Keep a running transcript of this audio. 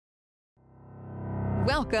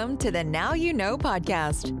Welcome to the Now You Know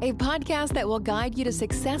podcast, a podcast that will guide you to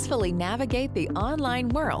successfully navigate the online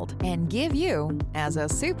world and give you, as a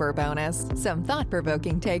super bonus, some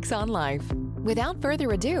thought-provoking takes on life. Without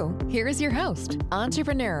further ado, here is your host,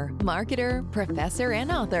 entrepreneur, marketer, professor,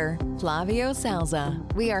 and author, Flavio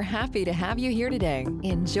Salza. We are happy to have you here today.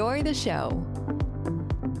 Enjoy the show.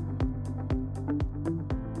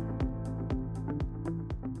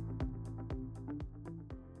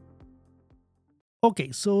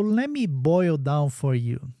 Okay, so let me boil down for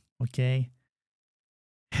you, okay?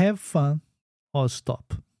 Have fun or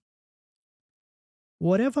stop.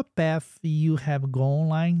 Whatever path you have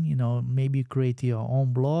gone online, maybe you create your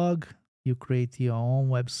own blog, you create your own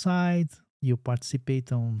website, you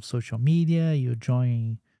participate on social media, you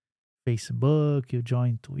join Facebook, you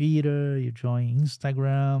join Twitter, you join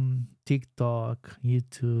Instagram, TikTok,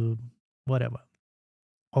 YouTube, whatever.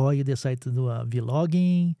 Or you decide to do a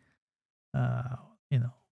vlogging,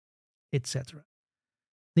 etc.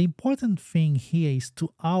 The important thing here is to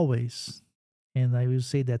always, and I will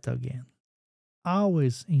say that again,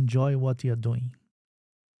 always enjoy what you're doing.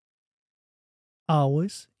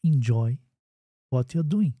 Always enjoy what you're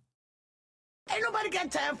doing. Ain't nobody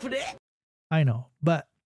got time for that. I know, but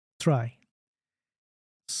try.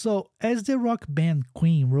 So, as the rock band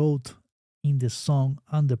Queen wrote in the song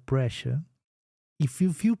Under Pressure, if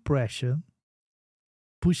you feel pressure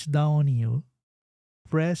push down on you,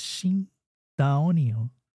 pressing down on you,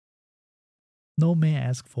 no man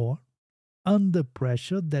asked for, under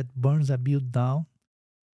pressure that burns a build down,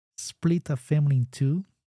 split a family in two,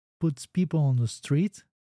 puts people on the street,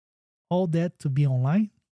 all that to be online,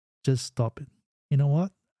 just stop it. You know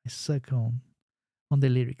what? I suck on the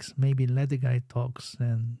lyrics. Maybe let the guy talks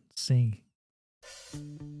and sing.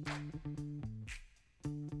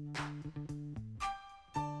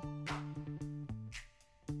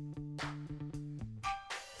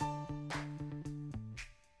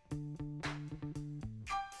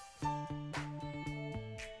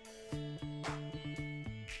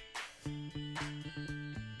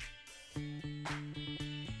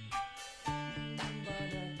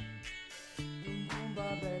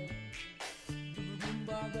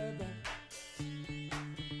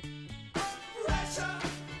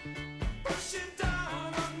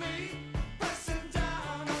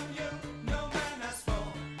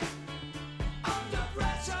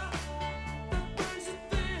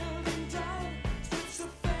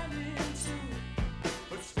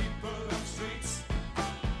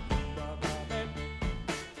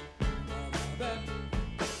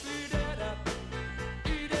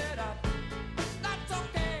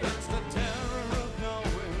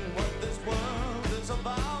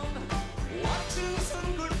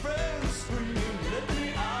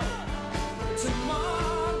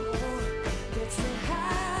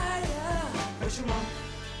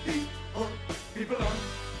 People on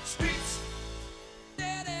streets.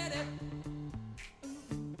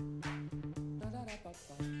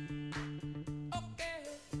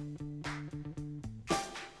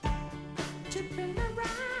 Chipping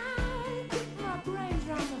around, keep my brains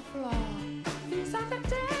on the floor. These are the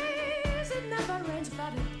days it never rains,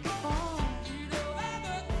 but it falls.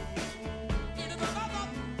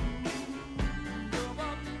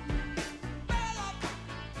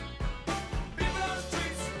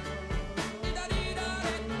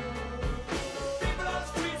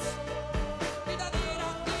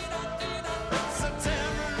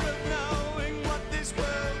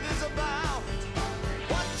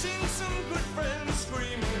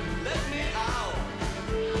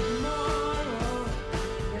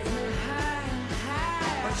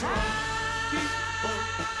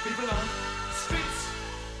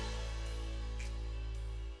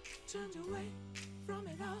 Turned away from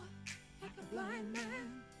it all like a blind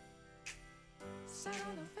man. Sat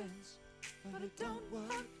on the fence, but it don't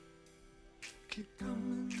work. Keep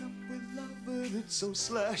coming up with love, but it's so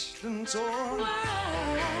slashed and torn. Why?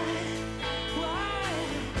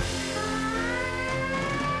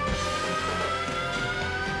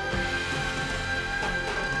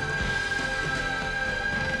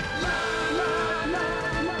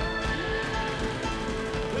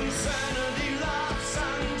 Insanity laughs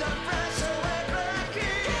under pressure, we're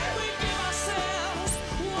breaking. Can we give ourselves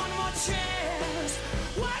one more chance?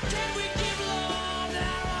 Why can't we give love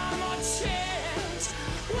that one more chance?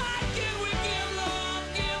 Why can't we give love,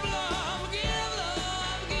 give love, give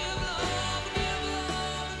love, give love, give love?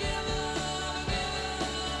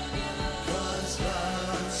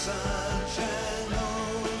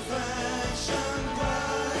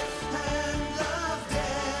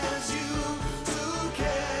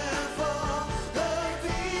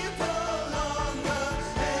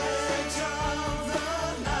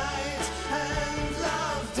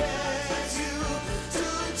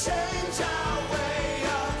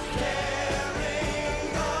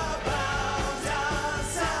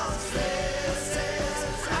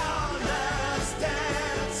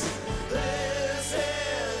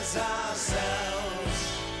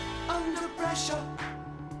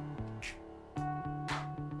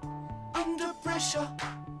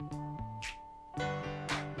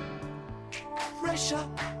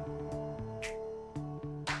 shop.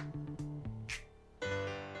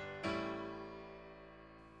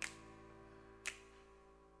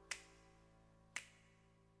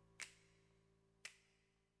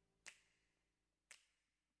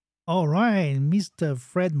 All right, Mr.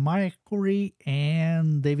 Fred Mercury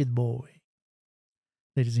and David Bowie,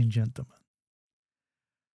 ladies and gentlemen.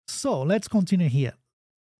 So let's continue here.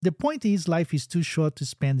 The point is, life is too short to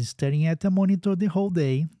spend staring at a monitor the whole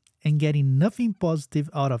day and getting nothing positive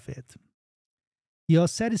out of it. Your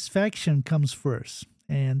satisfaction comes first,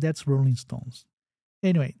 and that's Rolling Stones.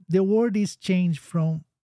 Anyway, the world is changed from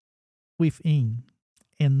within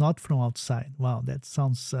and not from outside. Wow, that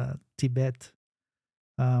sounds Tibet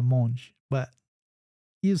monge, but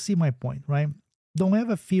you see my point, right? Don't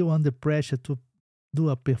ever feel under pressure to do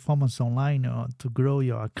a performance online or to grow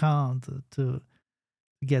your account, to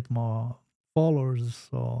get more followers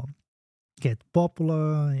or get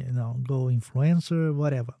popular, go influencer,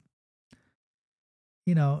 whatever.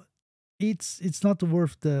 It's not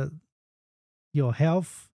worth your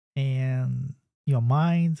health and your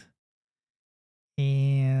mind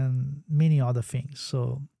and many other things.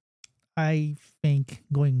 So I think,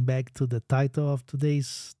 going back to the title of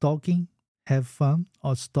today's talking, have fun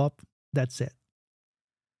or stop, that's it.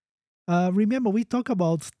 Remember, we talk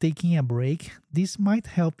about taking a break. This might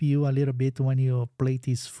help you a little bit when your plate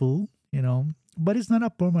is full, but it's not a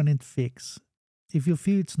permanent fix. If you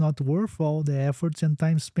feel it's not worth all the efforts and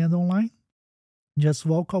time spent online, just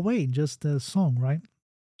walk away, just a song, right?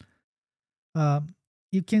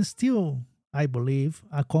 You can still, I believe,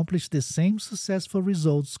 accomplish the same successful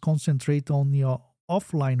results. Concentrate on your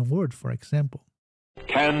offline world, for example.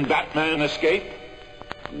 Can Batman escape?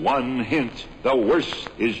 One hint, the worst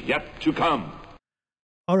is yet to come.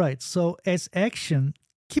 All right, so as action,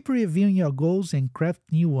 keep reviewing your goals and craft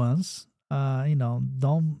new ones.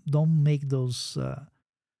 Don't make those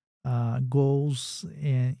goals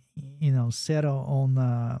and settle on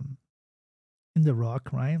in the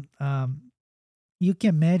rock, right? You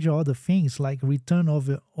can measure other things like return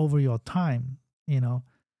over your time,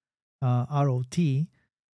 ROT,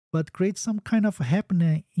 but create some kind of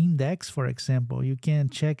happiness index, for example. You can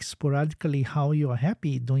check sporadically how you are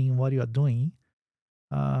happy doing what you are doing.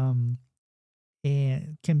 And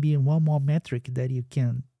it can be one more metric that you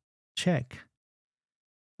can check.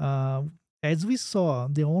 As we saw,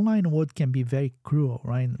 the online world can be very cruel,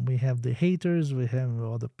 right? We have the haters, we have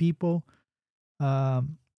other people.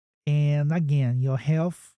 And again, your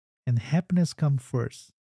health and happiness come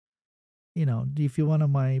first. If you want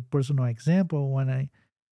my personal example, when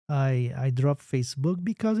I dropped Facebook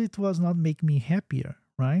because it was not making me happier,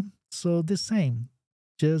 right? So the same,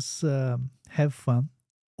 just have fun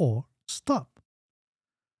or stop.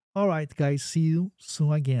 All right, guys, see you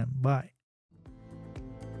soon again. Bye.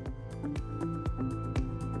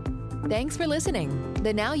 Thanks for listening.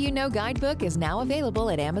 The Now You Know guidebook is now available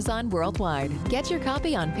at Amazon worldwide. Get your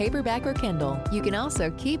copy on paperback or Kindle. You can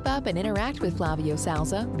also keep up and interact with Flavio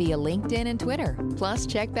Salza via LinkedIn and Twitter. Plus,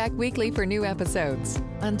 check back weekly for new episodes.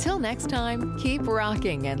 Until next time, keep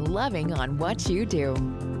rocking and loving on what you do.